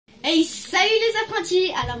Hey, salut les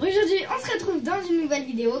apprentis. Alors aujourd'hui on se retrouve dans une nouvelle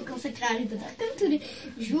vidéo consacrée à Harry Potter comme tous les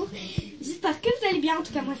jours. J'espère que vous allez bien, en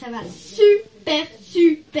tout cas moi ça va super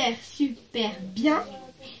bien.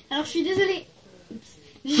 Alors je suis désolée,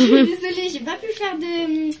 j'ai pas pu faire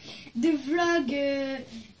de vlog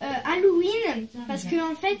Halloween parce que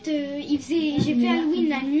en fait j'ai fait Halloween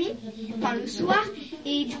la nuit, enfin le soir,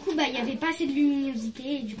 et du coup il y avait pas assez de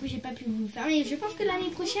luminosité et du coup j'ai pas pu vous le faire. Mais je pense que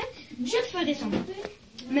l'année prochaine je le ferai sans doute.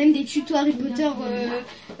 Même des tutos Harry Potter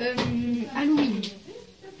Halloween.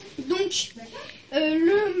 Donc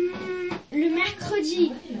le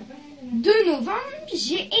mercredi 2 novembre,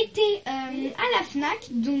 j'ai été à la Fnac,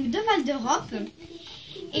 donc de Val d'Europe.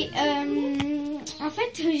 Et en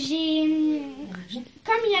fait,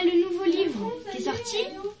 comme il y a le nouveau livre qui est sorti,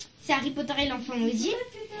 c'est Harry Potter et l'enfant maudit,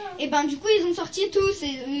 et ben du coup ils ont sorti tout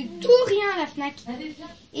rien à la Fnac.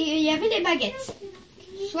 Et il y avait des baguettes.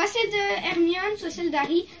 Soit celle de Hermione, soit celle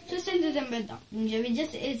d'Harry, soit celle de Dumbledore. Donc j'avais dit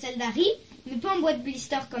celle d'Harry, mais pas en boîte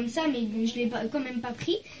blister comme ça, mais je l'ai quand même pas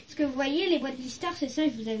pris. Parce que vous voyez, les boîtes blister, c'est ça,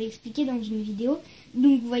 je vous avais expliqué dans une vidéo.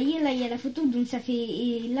 Donc vous voyez, là il y a la photo, donc ça fait,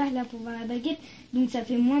 et là pour voir la baguette, donc ça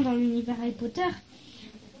fait moins dans l'univers Harry Potter.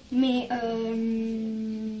 Mais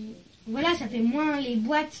voilà, ça fait moins les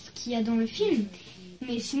boîtes qu'il y a dans le film.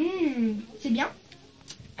 Mais sinon, c'est bien.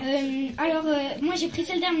 Alors, moi j'ai pris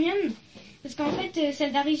celle d'Hermione. Parce qu'en fait,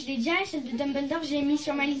 celle d'Harry, je l'ai déjà, et celle de Dumbledore, j'ai mis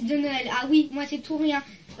sur ma liste de Noël. Ah oui, moi, c'est tout rien.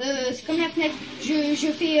 C'est comme la Fnac. Je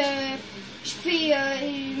fais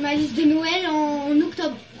ma liste de Noël en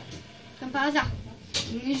octobre. Comme par hasard.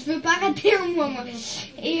 Mais je veux pas rater un mois, moi.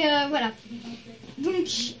 Et voilà. Donc,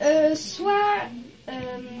 soit,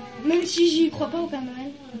 même si j'y crois pas au Père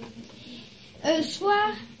Noël, soit,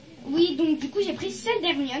 oui, donc du coup, j'ai pris celle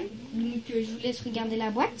d'Hermione. Donc, je vous laisse regarder la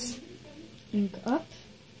boîte. Donc, hop.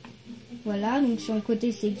 Voilà, donc sur le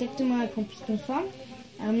côté c'est exactement la copie conforme.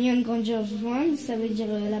 Hermione Granger Wand, ça veut dire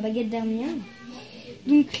la baguette d'Hermione.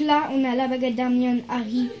 Donc là on a la baguette d'Hermione,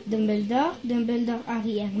 Harry, Dumbledore, Dumbledore,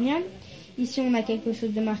 Harry, Hermione. Ici on a quelque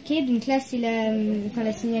chose de marqué, donc là c'est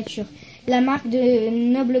la signature. La marque de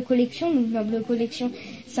Noble Collection, donc Noble Collection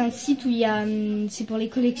c'est un site où il y a, c'est pour les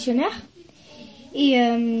collectionneurs. Et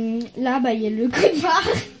là il y a le code barre.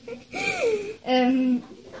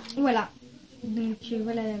 Voilà, donc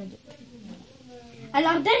voilà la baguette.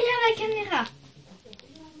 Alors derrière la caméra,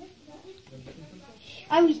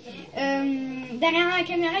 ah oui, derrière la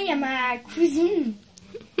caméra il y a ma cousine.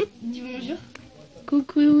 Dis bonjour.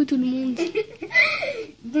 Coucou tout le monde.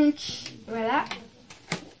 Donc voilà.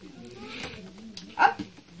 Hop,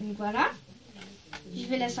 donc voilà. Je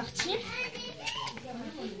vais la sortir.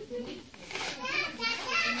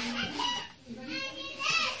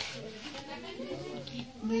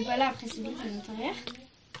 Donc voilà, après c'est bien à l'intérieur.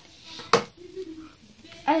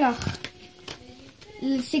 Alors,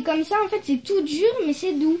 c'est comme ça, en fait, c'est tout dur, mais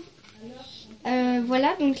c'est doux.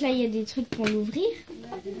 Voilà, donc là, il y a des trucs pour l'ouvrir.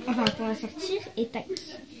 Enfin, pour la sortir, et tac.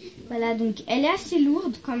 Voilà, donc elle est assez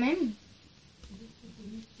lourde quand même.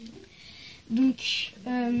 Donc,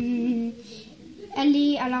 elle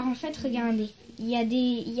est... Alors, en fait, regardez. Il y a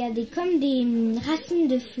comme des racines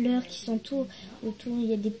de fleurs qui sont tout autour. Il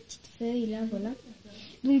y a des petites feuilles, là, voilà.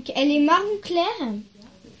 Donc, elle est marron clair.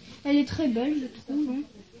 Elle est très belle, je trouve. Hein.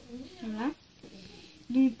 Voilà.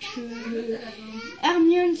 Donc,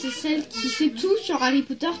 Hermione, c'est celle qui sait tout sur Harry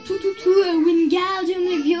Potter. Tout. Wingardium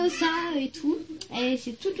Leviosa et tout. Et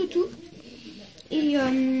c'est tout. Et,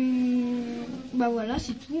 voilà,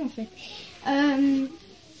 c'est tout, en fait.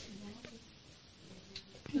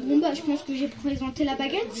 Bon, je pense que j'ai présenté la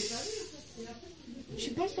baguette. Je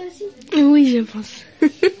pense toi aussi. Oui, je pense.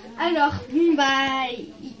 Alors,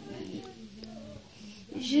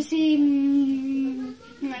 je sais,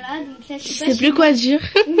 voilà, donc là je sais plus quoi dire.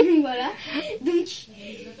 Voilà, donc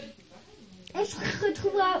on se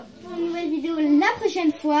retrouvera pour une nouvelle vidéo la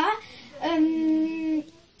prochaine fois.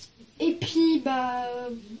 Et puis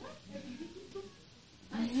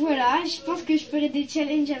voilà, je pense que je ferai des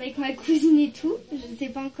challenges avec ma cousine et tout. Je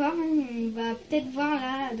sais pas encore, hein. On va peut-être voir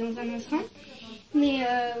là dans un instant. Mais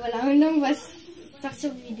voilà, là on va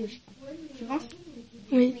sortir des vidéos, je pense.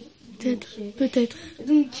 Oui. Peut-être.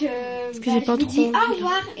 Donc, parce que j'ai pas je vous trop dis au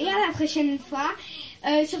revoir et à la prochaine fois.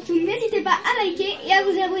 Surtout, n'hésitez pas à liker et à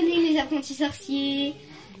vous abonner, les apprentis sorciers.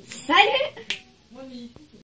 Salut!